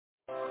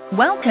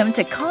Welcome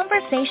to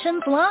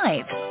Conversations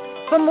Live.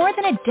 For more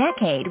than a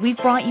decade, we've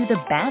brought you the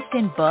best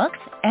in books,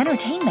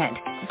 entertainment,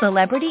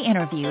 celebrity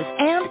interviews,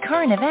 and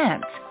current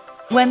events.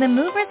 When the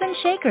movers and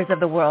shakers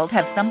of the world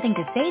have something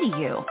to say to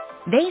you,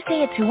 they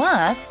say it to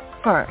us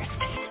first.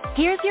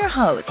 Here's your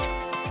host,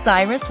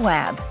 Cyrus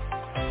Webb.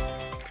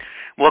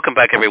 Welcome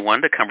back,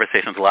 everyone, to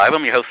Conversations Live.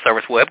 I'm your host,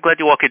 Cyrus Webb. Glad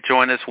you all could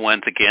join us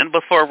once again.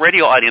 But for our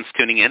radio audience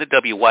tuning in at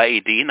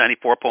WYAD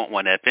 94.1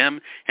 FM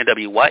and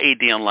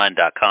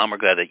WYADonline.com, we're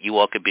glad that you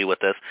all could be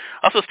with us.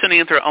 Also,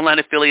 tuning in through our online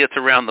affiliates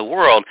around the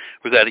world,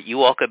 we're glad that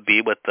you all could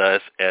be with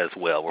us as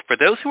well. Well, for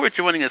those who are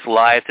joining us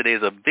live, today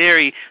is a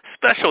very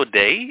special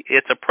day.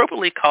 It's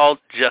appropriately called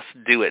Just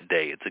Do It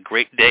Day. It's a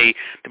great day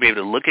to be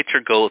able to look at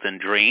your goals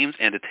and dreams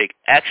and to take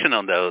action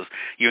on those.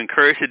 You're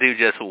encouraged to do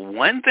just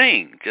one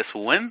thing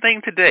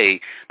today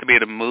to be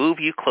able to move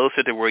you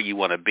closer to where you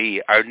want to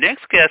be. Our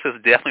next guest has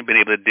definitely been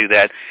able to do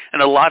that in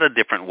a lot of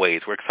different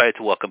ways. We're excited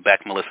to welcome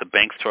back Melissa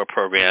Banks to our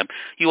program.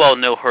 You all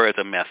know her as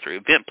a master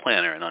event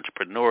planner, an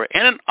entrepreneur,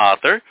 and an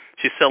author.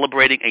 She's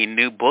celebrating a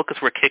new book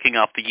as we're kicking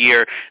off the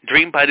year,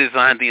 Dream by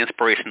Design, the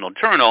Inspirational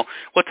Journal.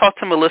 We'll talk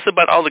to Melissa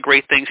about all the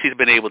great things she's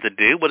been able to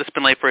do, what it's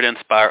been like for her to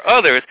inspire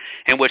others,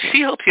 and what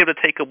she hopes you to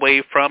take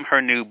away from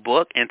her new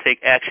book and take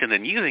action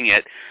in using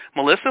it.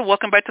 Melissa,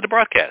 welcome back to the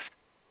broadcast.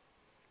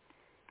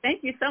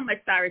 Thank you so much,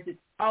 Cyrus. It's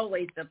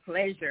always a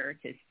pleasure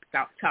to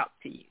talk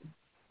to you.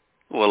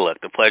 Well,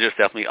 look, the pleasure is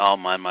definitely all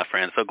mine, my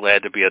friend. So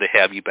glad to be able to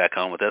have you back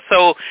on with us.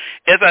 So,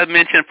 as I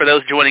mentioned, for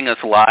those joining us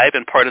live,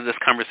 and part of this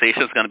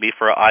conversation is going to be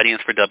for our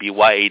audience for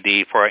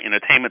WYAD, for our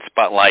entertainment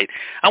spotlight,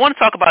 I want to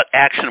talk about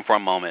action for a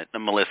moment.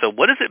 Melissa,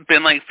 what has it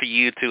been like for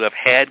you to have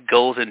had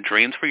goals and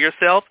dreams for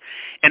yourself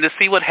and to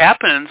see what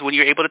happens when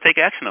you're able to take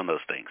action on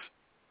those things?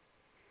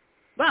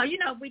 Well, you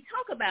know, we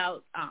talk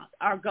about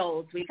our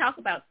goals. We talk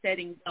about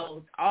setting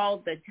goals all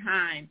the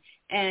time.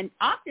 And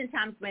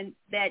oftentimes when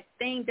that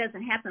thing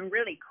doesn't happen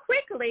really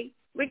quickly,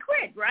 we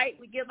quit, right?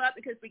 We give up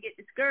because we get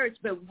discouraged.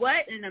 But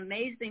what an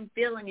amazing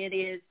feeling it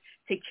is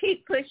to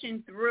keep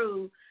pushing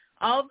through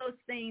all those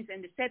things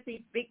and to set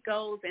these big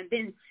goals and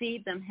then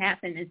see them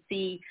happen and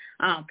see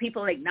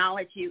people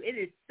acknowledge you. It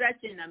is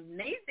such an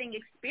amazing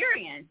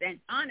experience and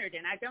honored,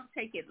 and I don't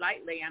take it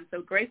lightly. I'm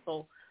so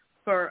grateful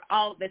for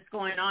all that's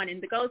going on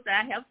and the goals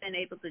that I have been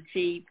able to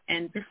achieve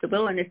and just the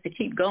willingness to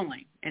keep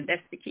going, and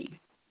that's the key.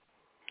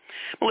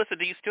 Melissa,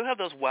 do you still have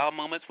those wow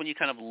moments when you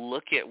kind of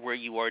look at where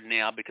you are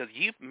now, because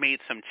you've made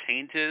some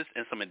changes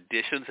and some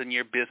additions in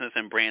your business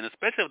and brand,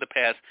 especially over the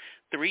past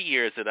 3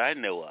 years that I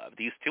know of?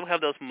 Do you still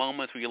have those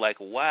moments where you're like,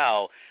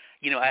 wow,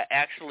 you know, I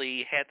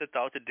actually had the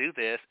thought to do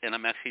this and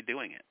I'm actually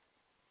doing it?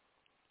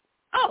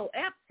 Oh,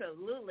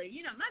 absolutely.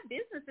 You know, my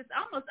business is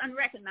almost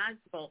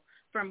unrecognizable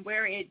from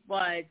where it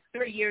was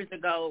 3 years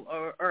ago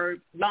or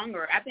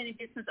longer. I've been in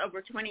business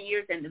over 20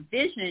 years, and the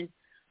vision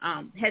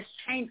has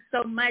changed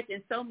so much,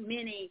 and so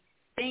many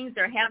things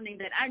are happening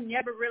that I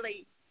never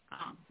really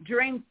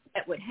dreamed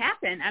that would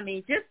happen. I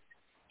mean, just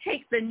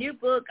take the new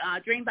book,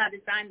 Dream by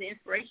Design, the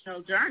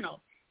Inspirational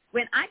Journal.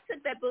 When I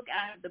took that book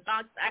out of the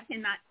box, I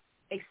cannot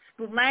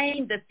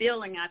explain the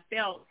feeling I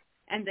felt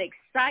and the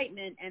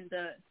excitement and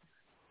the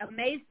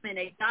amazement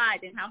at God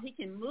and how he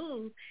can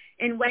move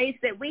in ways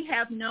that we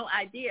have no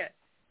idea.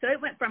 So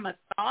it went from a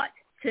thought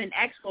to an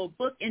actual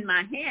book in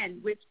my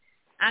hand, which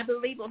I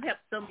believe will help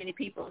so many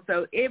people.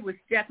 So it was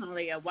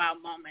definitely a wow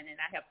moment, and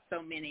I have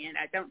so many, and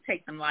I don't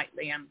take them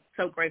lightly. I'm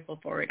so grateful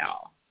for it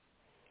all.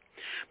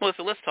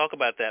 Melissa, let's talk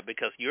about that,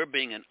 because you're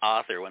being an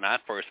author. When I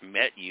first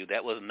met you,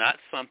 that was not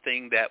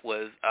something that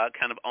was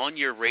kind of on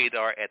your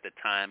radar at the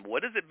time.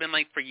 What has it been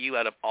like for you,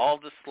 out of all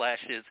the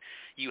slashes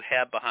you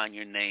have behind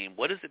your name?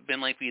 What has it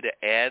been like for you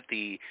to add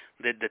the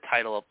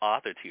title of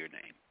author to your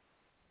name?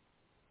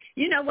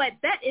 You know what?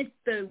 That is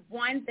the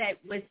one that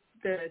was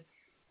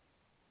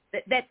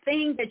that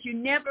thing that you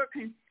never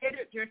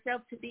considered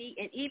yourself to be,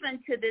 and even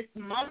to this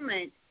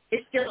moment,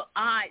 it's still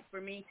odd for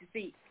me to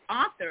see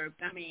author.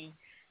 I mean,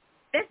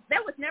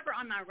 that was never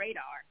on my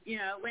radar. You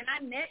know, when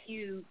I met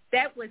you,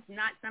 that was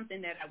not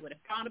something that I would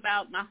have thought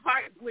about. My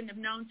heart wouldn't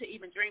have known to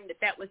even dream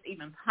that was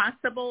even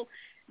possible.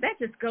 That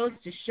just goes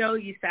to show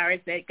you,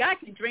 Cyrus, that God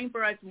can dream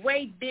for us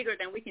way bigger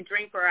than we can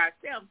dream for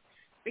ourselves,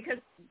 because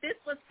this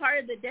was part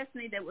of the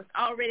destiny that was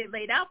already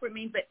laid out for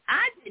me, but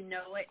I didn't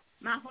know it.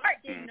 My heart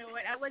didn't know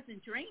it. I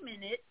wasn't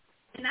dreaming it.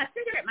 And I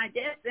sit here at my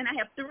desk, and I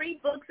have 3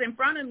 books in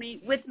front of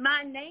me with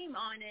my name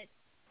on it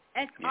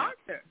as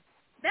author.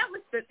 That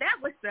was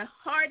the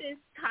hardest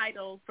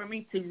title for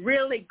me to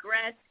really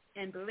grasp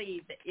and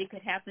believe that it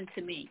could happen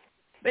to me.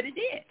 But it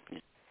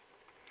did.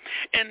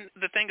 And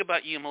the thing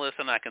about you, Melissa,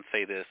 and I can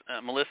say this,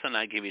 Melissa and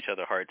I give each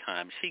other a hard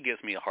time. She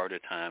gives me a harder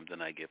time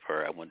than I give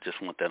her. I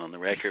just want that on the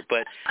record.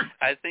 But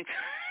I think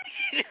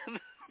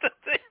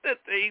the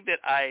thing that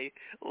I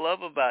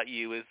love about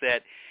you is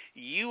that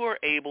you are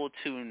able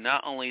to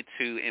not only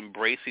to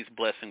embrace these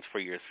blessings for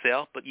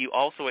yourself, but you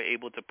also are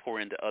able to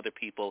pour into other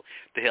people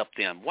to help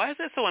them. Why is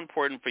that so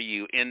important for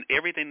you in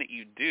everything that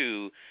you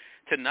do,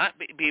 to not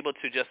be able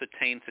to just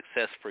attain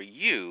success for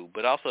you,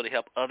 but also to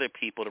help other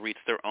people to reach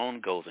their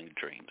own goals and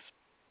dreams?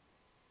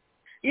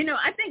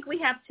 I think we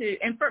have to,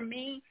 and for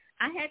me,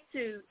 I had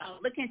to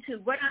look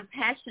into what I'm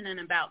passionate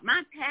about.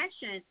 My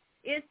passion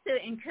is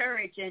to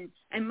encourage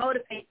and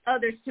motivate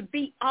others to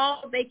be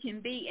all they can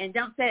be and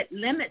don't set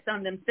limits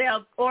on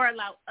themselves or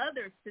allow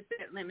others to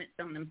set limits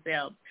on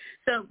themselves.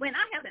 So when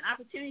I have an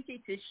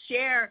opportunity to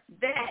share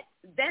that,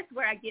 that's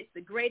where I get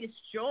the greatest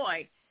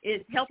joy,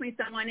 is helping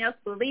someone else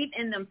believe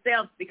in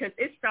themselves, because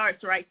it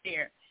starts right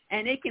there.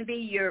 And it can be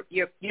your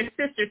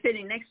sister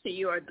sitting next to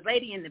you, or the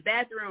lady in the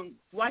bathroom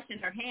washing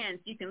her hands.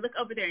 You can look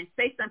over there and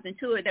say something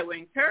to her that will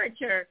encourage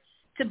her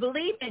to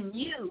believe in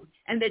you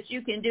and that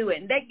you can do it.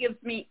 And that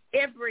gives me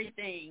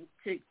everything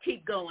to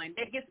keep going.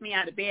 That gets me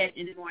out of bed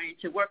in the morning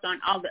to work on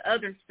all the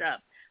other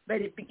stuff.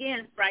 But it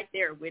begins right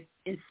there with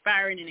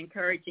inspiring and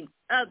encouraging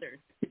others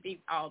to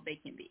be all they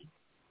can be.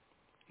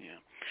 Yeah.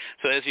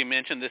 So as you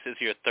mentioned, this is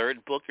your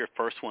third book. Your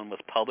first one was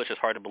published, it's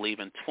hard to believe,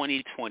 in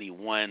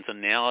 2021. So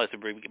now, at the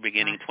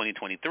beginning of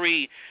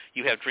 2023,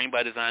 you have Dream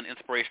by Design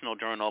Inspirational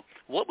Journal.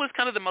 What was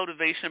kind of the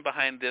motivation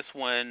behind this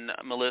one,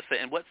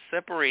 Melissa, and what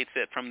separates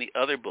it from the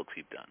other books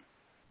you've done?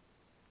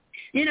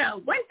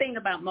 One thing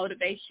about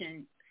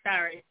motivation,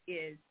 Cyrus,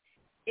 is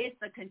it's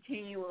a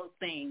continual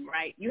thing,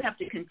 right? You have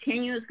to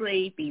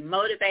continuously be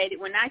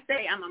motivated. When I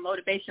say I'm a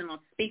motivational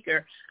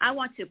speaker, I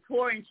want to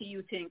pour into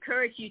you, to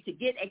encourage you to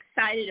get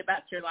excited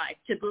about your life,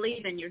 to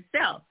believe in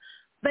yourself.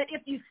 But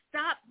if you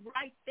stop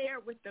right there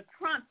with the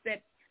prompt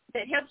that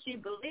helps you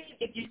believe,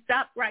 if you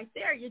stop right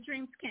there, your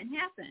dreams can't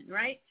happen,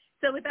 right?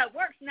 So without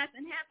works,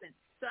 nothing happens.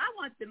 So I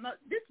want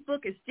this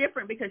book is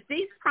different because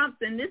these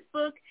prompts in this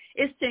book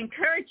is to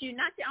encourage you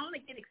not to only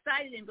get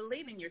excited and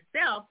believe in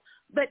yourself,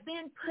 but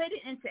then put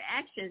it into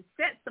action,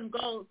 set some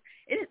goals.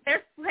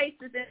 There's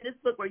places in this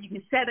book where you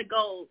can set a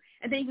goal,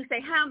 and then you can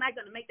say, how am I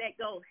going to make that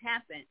goal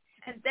happen?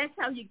 And that's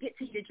how you get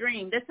to your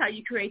dream. That's how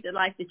you create the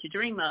life that you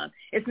dream of.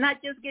 It's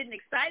not just getting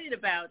excited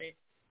about it.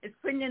 It's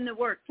putting in the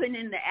work, putting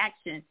in the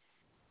action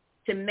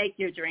to make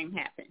your dream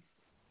happen.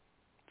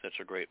 Such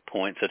a great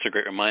point, such a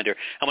great reminder.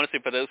 I want to say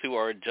for those who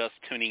are just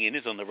tuning in,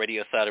 is on the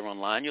radio side or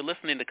online, you're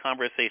listening to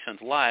Conversations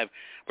Live.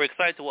 We're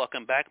excited to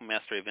welcome back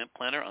Master Event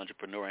Planner,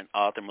 entrepreneur, and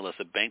author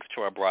Melissa Banks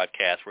to our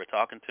broadcast. We're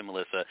talking to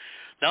Melissa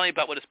not only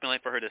about what it's been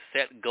like for her to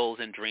set goals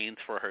and dreams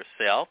for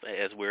herself,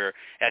 as we're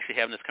actually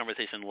having this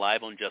conversation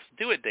live on Just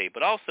Do It Day,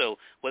 but also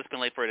what it's been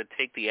like for her to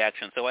take the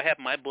action. So I have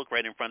my book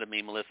right in front of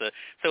me, Melissa.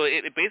 So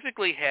it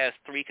basically has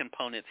three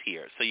components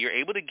here. So you're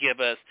able to give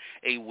us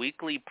a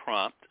weekly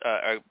prompt,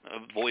 a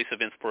voice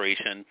of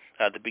inspiration,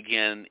 to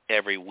begin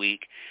every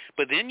week.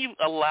 But then you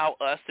allow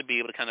us to be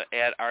able to kind of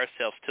add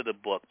ourselves to the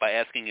book by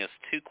asking us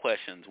two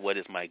questions. What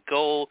is my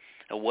goal,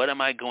 and what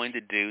am I going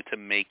to do to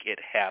make it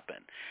happen?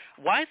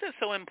 Why is it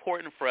so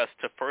important for us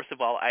to, first of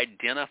all,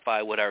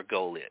 identify what our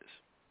goal is?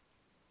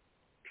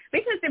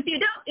 Because if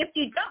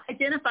you don't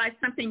identify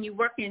something you're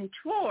working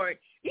toward,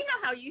 you know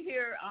how you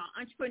hear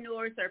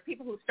entrepreneurs or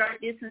people who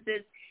start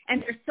businesses,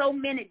 and there's so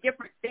many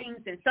different things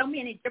and so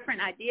many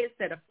different ideas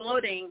that are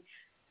floating,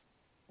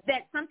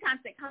 that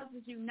sometimes it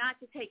causes you not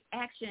to take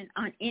action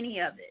on any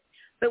of it.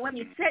 But when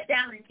you sit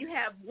down and you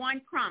have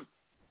one prompt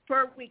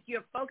per week,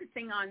 you're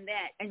focusing on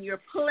that, and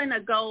you're pulling a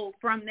goal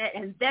from that,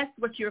 and that's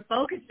what you're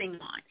focusing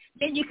on.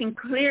 Then you can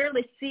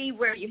clearly see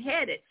where you're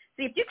headed.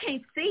 See, if you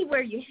can't see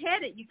where you're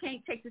headed, you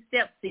can't take the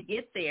steps to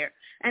get there.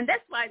 And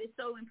that's why it's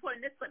so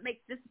important. That's what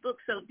makes this book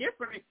so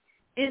different,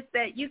 is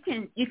that you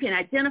can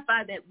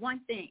identify that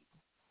one thing.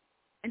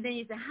 And then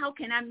you say, how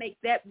can I make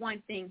that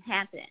one thing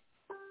happen?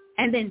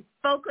 And then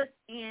focus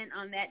in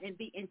on that and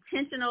be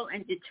intentional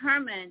and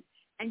determined,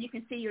 and you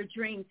can see your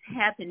dreams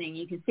happening.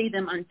 You can see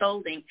them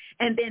unfolding,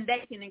 and then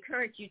that can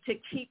encourage you to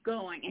keep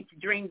going and to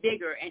dream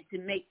bigger and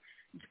to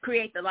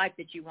create the life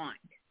that you want.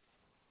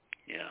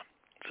 Yeah.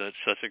 So it's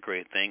such a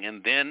great thing.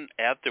 And then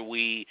after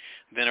we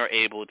then are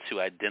able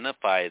to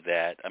identify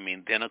that,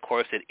 then, of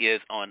course, it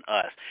is on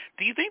us.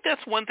 Do you think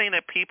that's one thing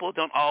that people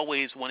don't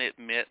always want to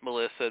admit,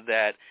 Melissa,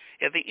 that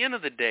at the end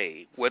of the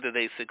day, whether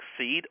they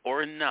succeed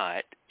or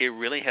not, it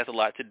really has a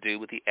lot to do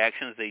with the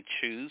actions they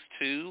choose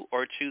to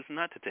or choose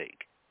not to take?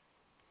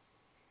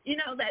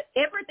 That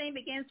everything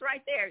begins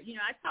right there.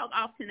 I talk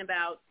often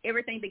about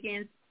everything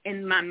begins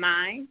in my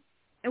mind.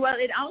 Well,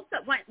 it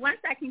also, once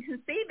I can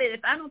conceive it,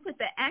 if I don't put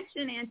the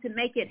action in to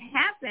make it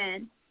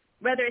happen,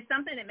 whether it's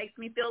something that makes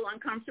me feel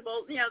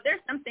uncomfortable, there's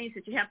some things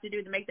that you have to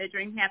do to make that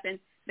dream happen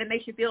that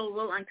makes you feel a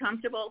little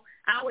uncomfortable.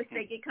 I always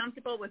say get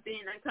comfortable with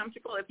being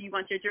uncomfortable if you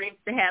want your dreams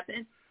to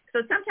happen.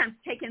 So sometimes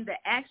taking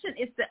the action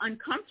is the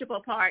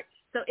uncomfortable part.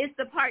 So it's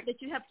the part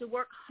that you have to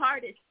work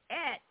hardest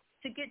at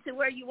to get to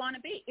where you want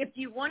to be. If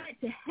you want it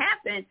to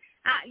happen,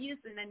 I use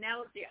an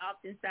analogy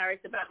often, Cyrus,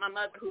 about my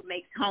mother who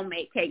makes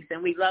homemade cakes,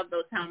 and we love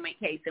those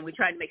homemade cakes, and we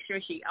try to make sure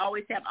she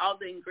always have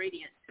all the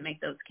ingredients to make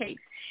those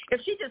cakes.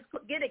 If she just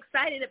get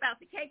excited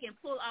about the cake and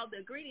pull all the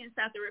ingredients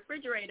out the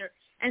refrigerator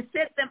and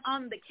set them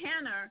on the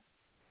counter,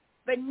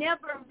 but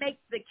never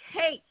make the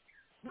cake,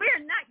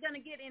 we're not going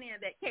to get any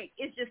of that cake.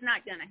 It's just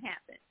not going to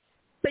happen.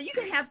 So you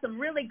can have some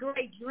really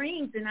great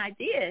dreams and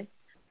ideas,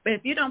 But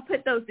if you don't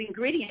put those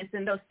ingredients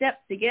and those steps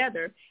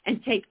together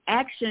and take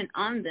action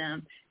on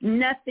them,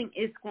 nothing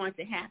is going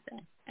to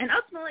happen. And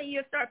ultimately,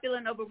 you'll start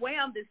feeling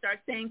overwhelmed and start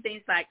saying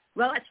things like,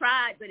 well, I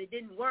tried, but it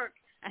didn't work.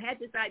 I had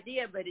this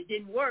idea, but it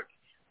didn't work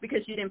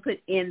because you didn't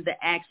put in the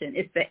action.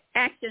 It's the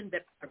action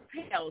that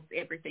propels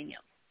everything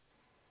else.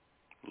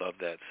 Love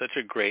that. Such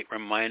a great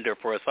reminder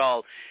for us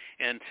all.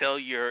 And tell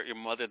your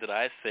mother that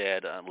I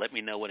said, let me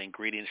know what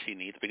ingredients she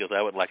needs because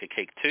I would like a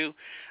cake too.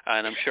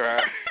 And I'm sure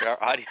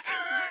our audience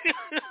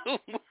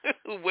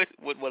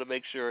would want to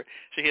make sure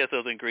she has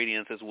those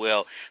ingredients as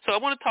well. So I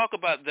want to talk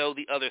about, though,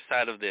 the other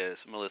side of this,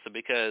 Melissa,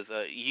 because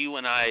you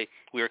and I,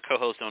 we were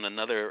co-hosts on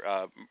another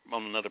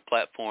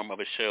platform of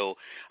a show,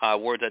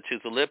 Words I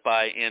Choose to Live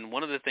By. And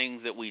one of the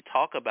things that we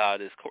talk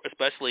about is,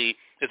 especially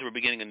as we're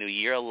beginning a new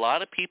year, a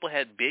lot of people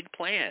had big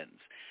plans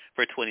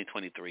for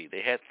 2023.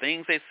 They had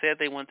things they said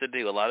they wanted to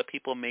do. A lot of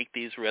people make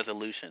these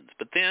resolutions.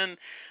 But then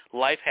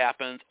life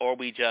happens, or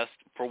we just,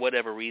 for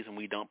whatever reason,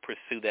 we don't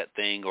pursue that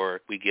thing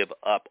or we give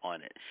up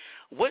on it.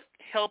 What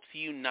helps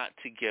you not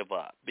to give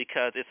up?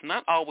 Because it's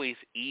not always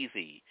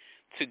easy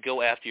to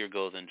go after your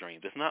goals and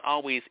dreams. It's not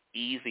always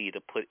easy to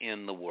put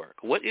in the work.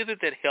 What is it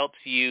that helps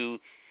you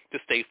to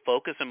stay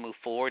focused and move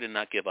forward and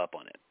not give up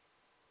on it?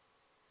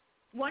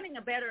 Wanting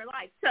a better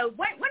life. So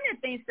one of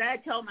the things that I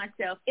told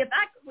myself, if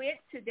I quit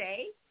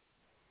today,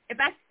 if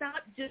I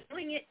stop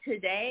doing it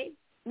today,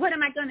 what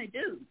am I going to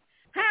do?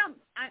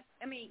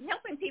 I mean,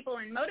 helping people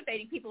and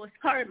motivating people is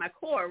part of my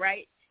core,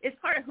 right? It's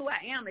part of who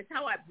I am. It's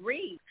how I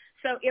breathe.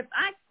 So if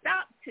I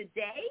stop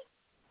today,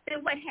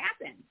 then what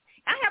happens?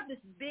 I have this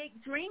big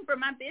dream for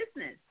my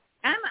business.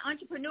 I'm an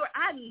entrepreneur.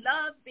 I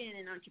love being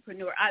an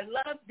entrepreneur. I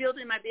love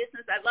building my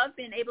business. I love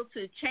being able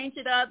to change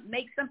it up,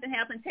 make something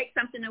happen, take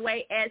something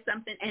away, add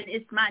something, and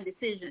it's my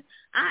decision.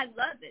 I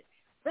love it.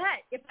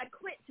 But if I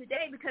quit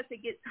today because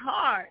it gets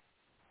hard,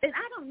 then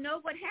I don't know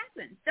what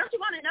happens. Don't you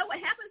want to know what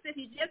happens if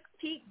you just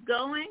keep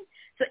going?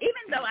 So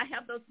even though I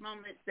have those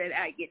moments that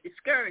I get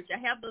discouraged, I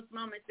have those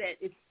moments that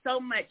it's so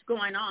much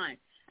going on.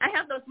 I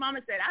have those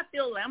moments that I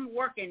feel like I'm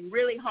working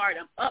really hard.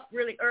 I'm up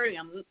really early.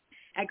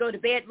 I go to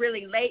bed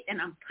really late,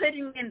 and I'm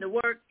putting in the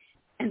work,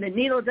 and the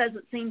needle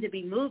doesn't seem to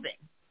be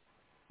moving.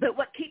 But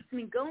what keeps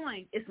me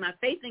going is my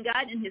faith in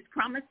God and his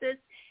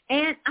promises,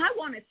 and I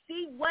want to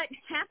see what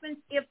happens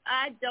if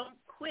I don't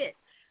quit.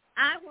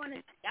 I want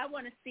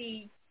to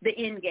see the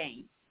end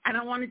game. I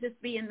don't want to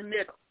just be in the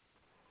middle.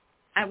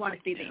 I want to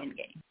see the end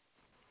game.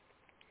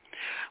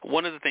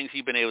 One of the things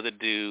you've been able to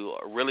do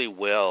really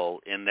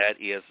well, and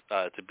that is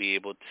to be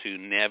able to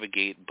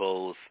navigate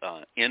both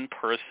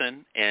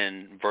in-person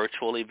and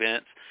virtual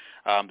events,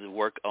 to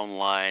work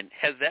online.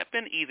 Has that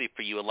been easy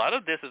for you? A lot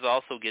of this is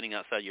also getting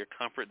outside your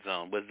comfort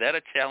zone. Was that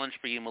a challenge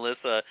for you,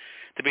 Melissa,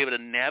 to be able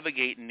to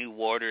navigate new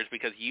waters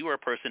because you are a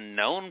person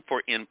known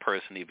for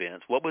in-person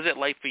events? What was it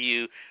like for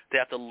you to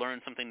have to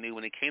learn something new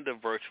when it came to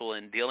virtual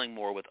and dealing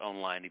more with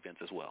online events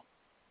as well?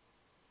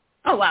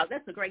 Oh, wow,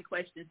 that's a great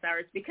question,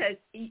 Cyrus, because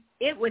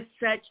it was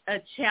such a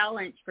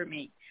challenge for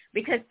me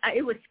because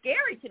it was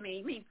scary to me.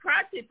 I mean,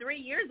 prior to 3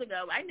 years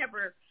ago, I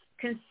never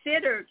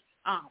considered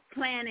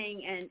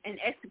planning and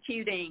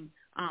executing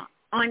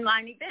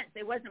online events.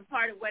 It wasn't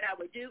part of what I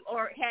would do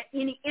or had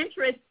any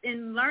interest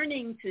in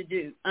learning to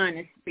do,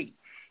 honestly.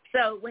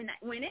 So when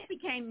it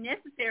became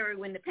necessary,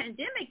 when the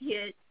pandemic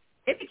hit,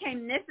 it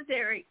became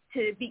necessary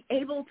to be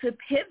able to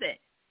pivot.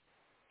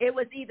 It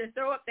was either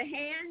throw up the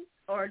hands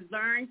or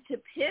learn to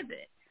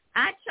pivot.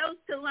 I chose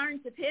to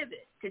learn to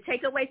pivot, to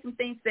take away some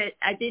things that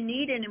I didn't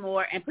need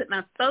anymore and put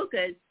my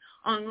focus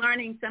on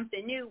learning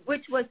something new,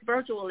 which was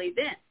virtual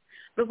events.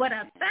 But what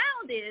I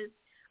found is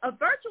a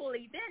virtual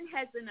event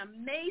has an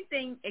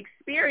amazing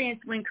experience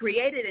when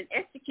created and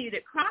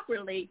executed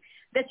properly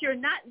that you're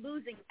not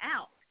losing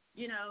out.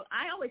 You know,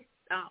 I always,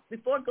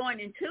 before going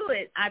into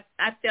it,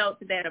 I felt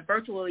that a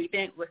virtual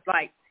event was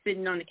like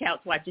sitting on the couch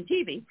watching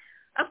TV.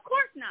 Of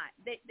course not.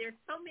 There's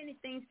so many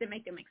things to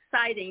make them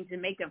exciting, to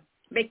make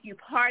you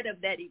part of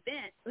that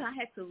event. I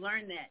had to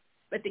learn that.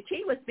 But the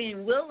key was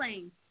being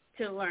willing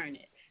to learn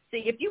it.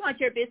 See, if you want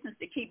your business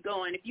to keep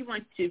going, if you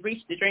want to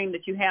reach the dream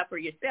that you have for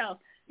yourself,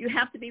 you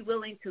have to be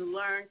willing to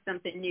learn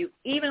something new,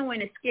 even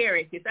when it's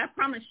scary, because I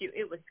promise you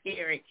it was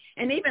scary.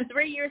 And even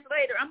 3 years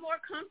later, I'm more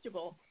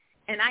comfortable,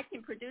 and I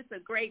can produce a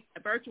great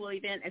virtual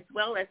event as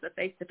well as a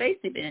face-to-face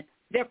event.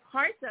 There are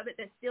parts of it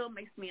that still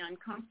makes me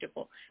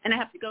uncomfortable, and I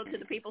have to go to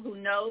the people who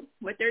know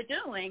what they're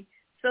doing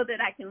so that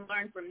I can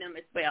learn from them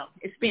as well.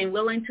 It's being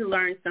willing to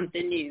learn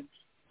something new,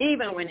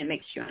 even when it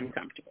makes you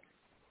uncomfortable.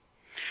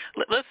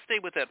 Let's stay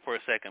with that for a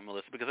second,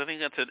 Melissa, because I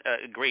think that's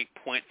a great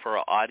point for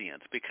our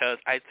audience, because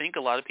I think a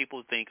lot of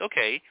people think,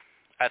 okay,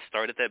 I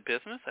started that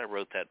business, I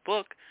wrote that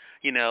book,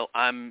 you know,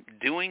 I'm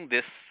doing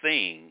this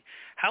thing.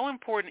 How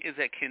important is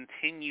that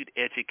continued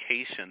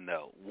education,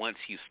 though, once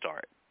you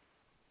start?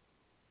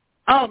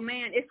 Oh,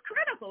 man, it's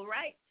critical,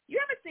 right? You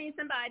ever seen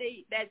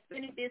somebody that's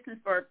been in business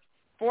for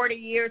 40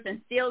 years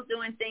and still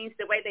doing things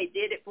the way they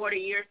did it 40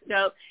 years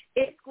ago?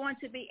 It's going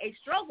to be a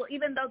struggle,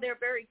 even though they're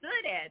very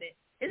good at it.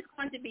 It's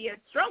going to be a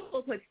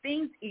struggle because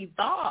things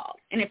evolve.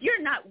 And if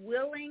you're not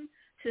willing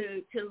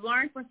to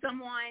learn from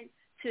someone,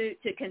 to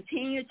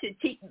continue to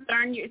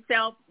learn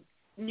yourself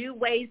new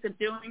ways of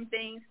doing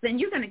things, then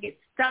you're going to get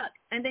stuck,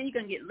 and then you're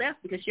going to get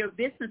left because your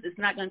business is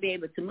not going to be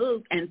able to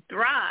move and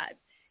thrive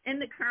in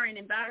the current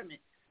environment.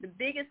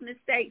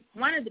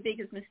 One of the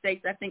biggest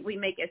mistakes I think we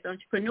make as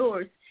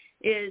entrepreneurs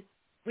is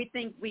we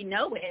think we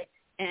know it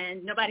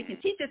and nobody can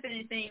teach us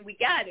anything. We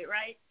got it,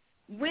 right?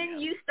 When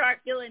you start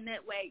feeling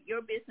that way,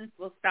 your business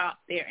will stop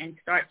there and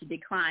start to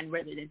decline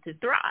rather than to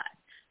thrive.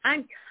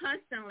 I'm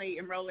constantly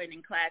enrolling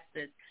in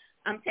classes.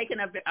 I'm taking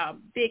a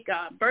big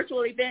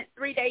virtual event,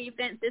 3-day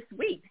event this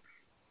week.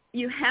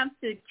 You have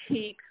to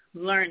keep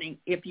learning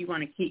if you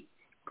want to keep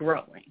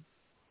growing.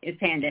 It's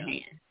hand in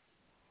hand.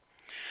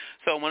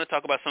 So I want to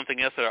talk about something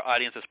else that our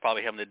audience is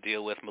probably having to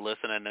deal with,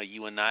 Melissa, and I know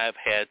you and I have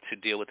had to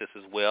deal with this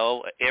as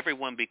well.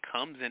 Everyone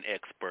becomes an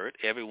expert.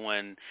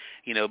 Everyone,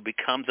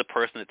 becomes a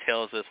person that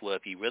tells us, well,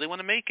 if you really want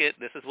to make it,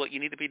 this is what you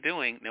need to be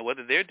doing. Now,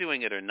 whether they're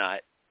doing it or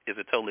not is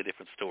a totally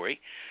different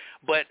story.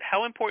 But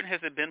how important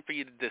has it been for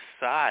you to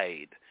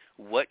decide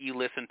what you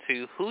listen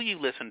to, who you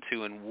listen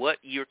to, and what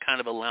you're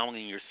kind of allowing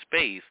in your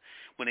space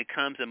when it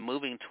comes to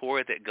moving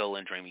toward that goal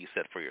and dream you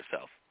set for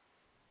yourself?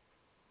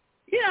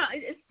 Yeah,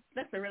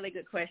 that's a really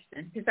good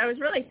question, because I was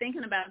really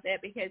thinking about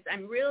that, because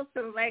I'm real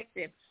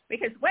selective.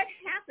 Because what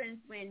happens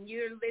when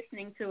you're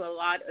listening to a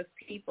lot of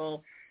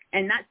people,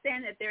 and not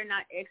saying that they're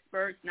not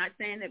experts, not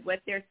saying that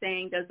what they're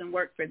saying doesn't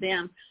work for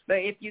them, but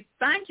if you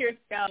find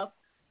yourself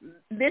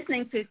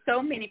listening to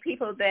so many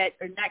people that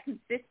are not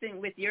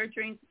consistent with your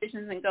dreams,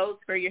 visions, and goals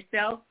for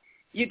yourself,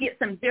 you get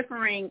some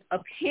differing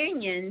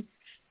opinions,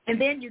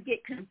 and then you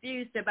get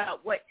confused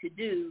about what to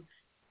do,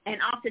 and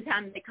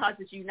oftentimes it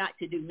causes you not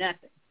to do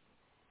nothing.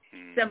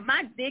 So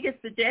my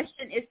biggest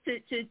suggestion is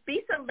to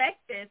be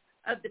selective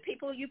of the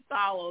people you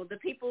follow, the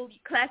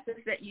classes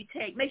that you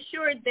take. Make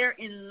sure they're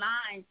in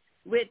line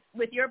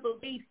with your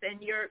beliefs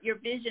and your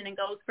vision and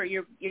goals for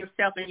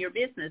yourself and your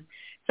business,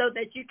 so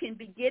that you can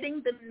be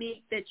getting the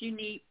meat that you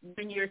need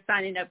when you're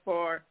signing up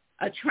for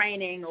a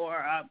training or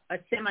a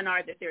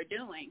seminar that they're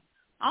doing.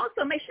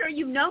 Also, make sure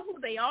you know who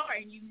they are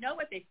and you know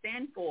what they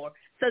stand for.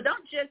 So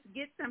don't just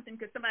get something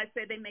because somebody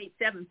said they made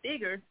 7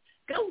 figures.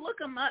 Go look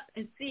them up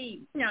and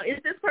see, is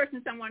this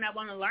person someone I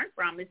want to learn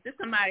from? Is this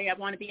somebody I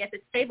want to be at the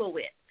table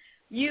with?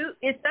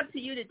 It's up to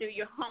you to do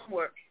your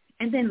homework,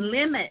 and then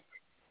limit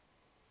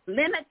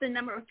the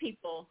number of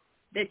people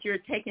that you're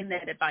taking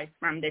that advice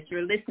from, that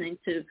you're listening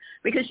to,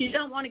 because you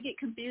don't want to get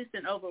confused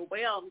and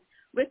overwhelmed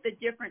with the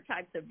different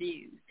types of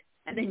views.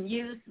 And then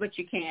use what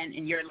you can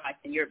in your life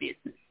and your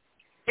business.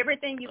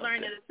 Everything you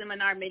learn at a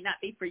seminar may not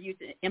be for you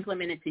to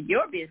implement into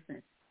your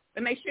business,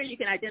 but make sure you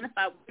can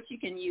identify what you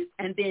can use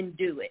and then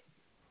do it.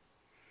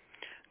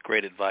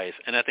 Great advice,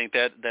 and I think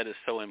that is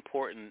so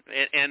important.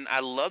 And I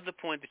love the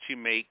point that you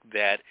make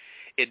that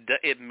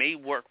it may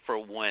work for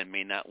one,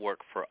 may not work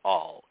for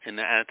all. And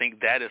I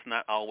think that is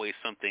not always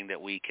something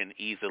that we can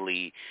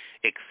easily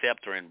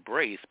accept or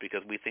embrace,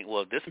 because we think,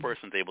 well, if this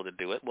person's able to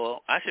do it,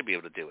 well, I should be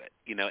able to do it.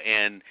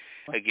 And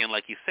again,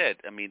 like you said,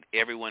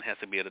 everyone has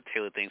to be able to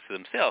tailor things to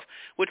themselves,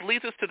 which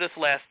leads us to this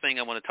last thing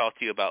I want to talk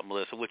to you about,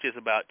 Melissa, which is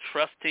about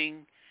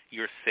trusting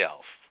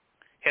yourself.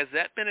 Has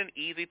that been an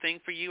easy thing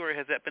for you, or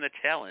has that been a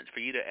challenge for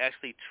you to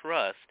actually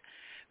trust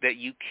that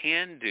you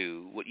can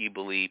do what you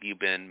believe you've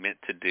been meant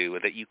to do, or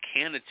that you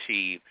can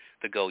achieve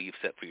the goal you've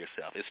set for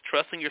yourself? Is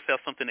trusting yourself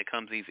something that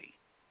comes easy?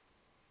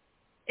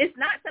 It's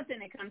not something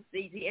that comes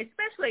easy,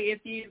 especially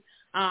if you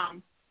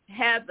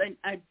have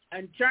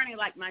a journey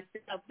like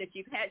myself, that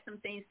you've had some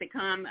things to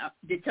come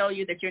to tell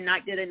you that you're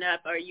not good enough,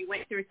 or you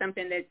went through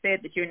something that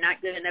said that you're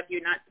not good enough,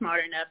 you're not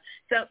smart enough.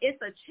 So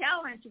it's a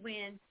challenge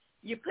when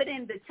you put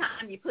in the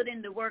time, you put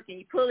in the work, and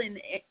you pull in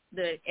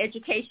the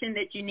education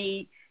that you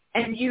need,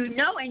 and you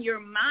know in your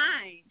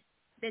mind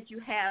that you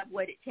have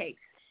what it takes.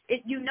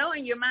 You know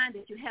in your mind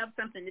that you have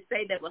something to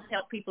say that will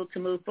help people to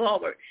move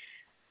forward.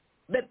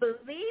 But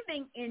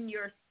believing in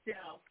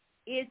yourself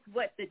is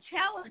what the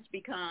challenge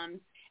becomes,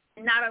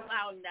 not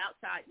allowing the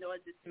outside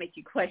noises to make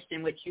you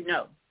question what you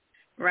know,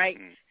 right?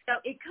 Mm-hmm. So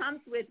it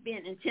comes with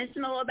being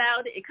intentional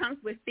about it. It comes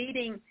with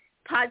feeding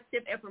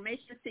positive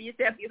affirmations to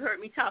yourself. You've heard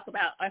me talk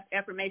about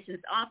affirmations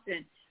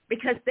often,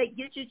 because they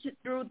get you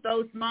through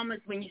those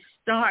moments when you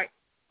start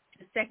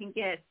to second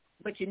guess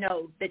what you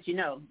know,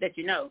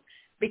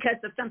 because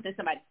of something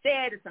somebody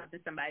said or something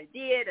somebody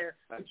did, or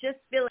just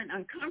feeling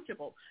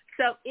uncomfortable.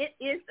 So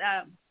it's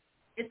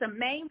a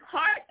main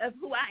part of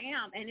who I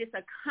am, and it's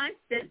a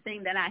constant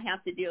thing that I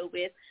have to deal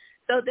with,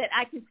 so that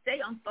I can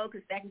stay on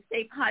focus, I can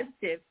stay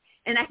positive,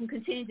 and I can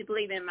continue to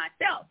believe in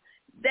myself.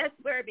 That's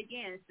where it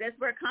begins. That's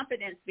where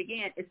confidence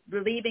begins. It's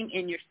believing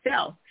in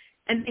yourself,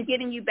 and then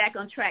getting you back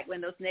on track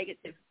when those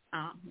negative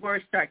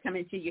words start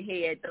coming to your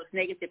head, those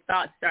negative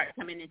thoughts start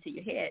coming into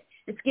your head.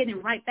 It's getting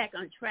right back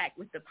on track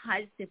with the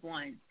positive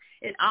ones.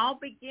 It all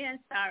begins,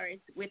 Cyrus,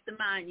 with the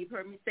mind. You've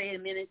heard me say it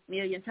a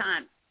million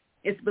times.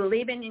 It's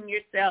believing in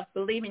yourself,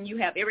 believing you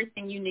have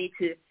everything you need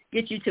to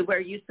get you to where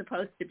you're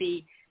supposed to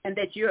be, and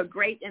that you're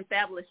great and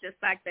fabulous just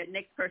like that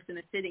next person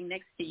is sitting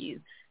next to you.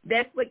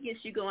 That's what gets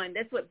you going.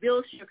 That's what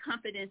builds your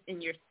confidence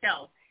in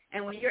yourself.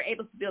 And when you're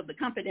able to build the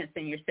confidence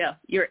in yourself,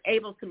 you're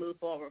able to move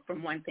forward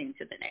from one thing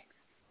to the next.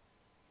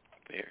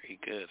 Very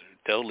good.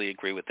 Totally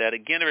agree with that.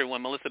 Again,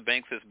 everyone, Melissa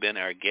Banks has been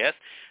our guest,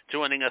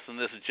 joining us on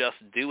this Just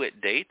Do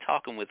It Day,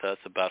 talking with us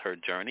about her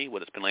journey,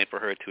 what it's been like for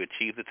her to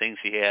achieve the things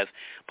she has,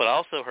 but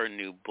also her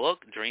new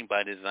book, Dream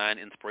by Design,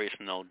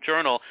 Inspirational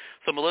Journal.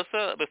 So,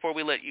 Melissa, before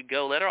we let you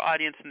go, let our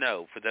audience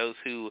know, for those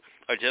who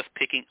are just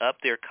picking up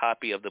their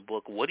copy of the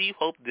book, what do you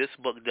hope this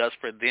book does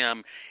for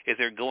them as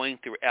they're going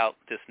throughout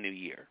this new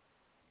year?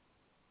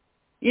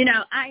 You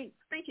know, I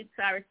thank you,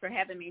 Cyrus, for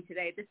having me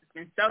today. This has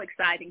been so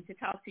exciting to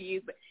talk to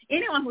you. But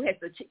anyone who has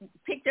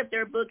picked up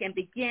their book and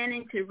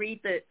beginning to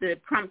read the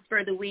prompts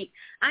for the week,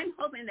 I'm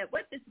hoping that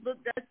what this book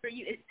does for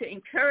you is to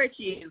encourage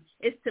you,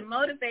 is to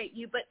motivate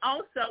you, but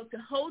also to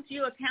hold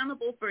you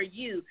accountable for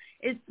you.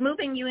 It's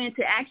moving you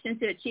into action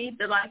to achieve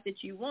the life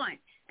that you want.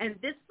 And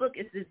this book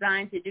is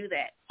designed to do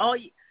that.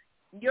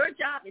 Your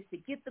job is to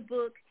get the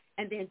book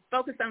and then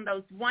focus on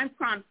those one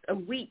prompt a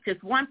week,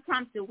 just one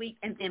prompt a week,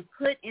 and then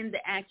put into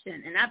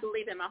action. And I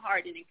believe in my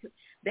heart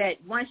that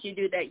once you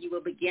do that, you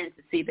will begin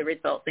to see the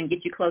results and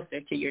get you closer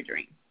to your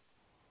dream.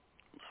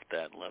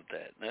 Love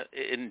that.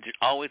 And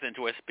always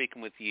enjoy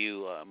speaking with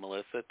you,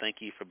 Melissa. Thank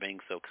you for being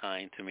so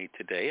kind to me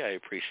today. I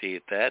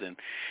appreciate that, and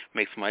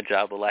makes my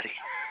job a lot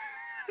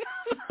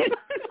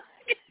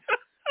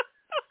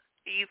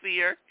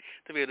easier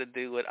to be able to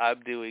do what I'm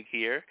doing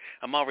here.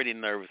 I'm already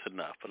nervous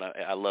enough, but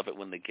I love it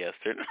when the guests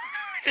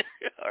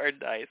are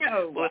nice.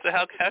 Oh, wow. Melissa,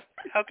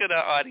 how can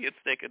our audience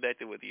stay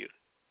connected with you?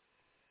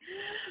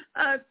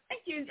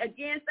 Thank you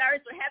again,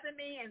 Cyrus, for having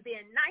me and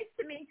being nice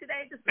to me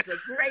today. This was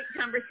a great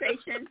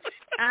conversation.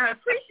 I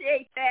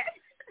appreciate that.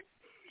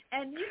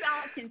 And you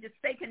all can just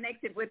stay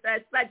connected with us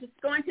by just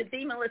going to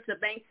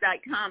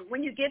themelissabanks.com.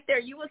 When you get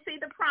there, you will see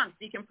the prompts.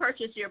 You can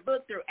purchase your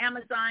book through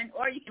Amazon,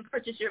 or you can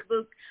purchase your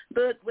book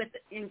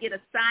and get a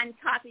signed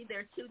copy. There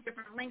are 2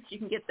 different links. You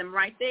can get them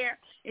right there.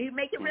 And you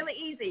make it really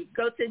easy.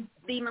 Go to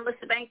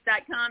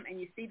themelissabanks.com,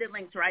 and you see the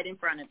links right in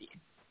front of you.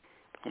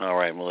 All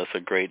right, Melissa,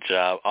 great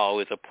job.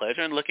 Always a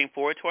pleasure, and looking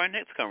forward to our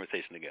next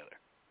conversation together.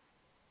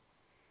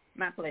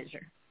 My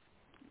pleasure.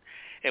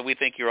 And we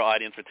thank your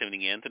audience for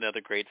tuning in to another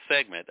great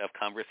segment of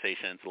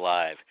Conversations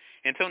Live.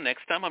 Until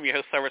next time, I'm your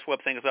host, Cyrus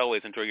Webb, saying as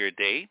always, enjoy your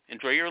day,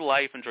 enjoy your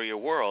life, enjoy your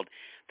world.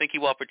 Thank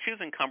you all for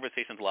choosing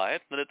Conversations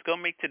Live. Let's go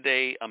make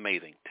today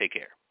amazing. Take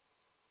care.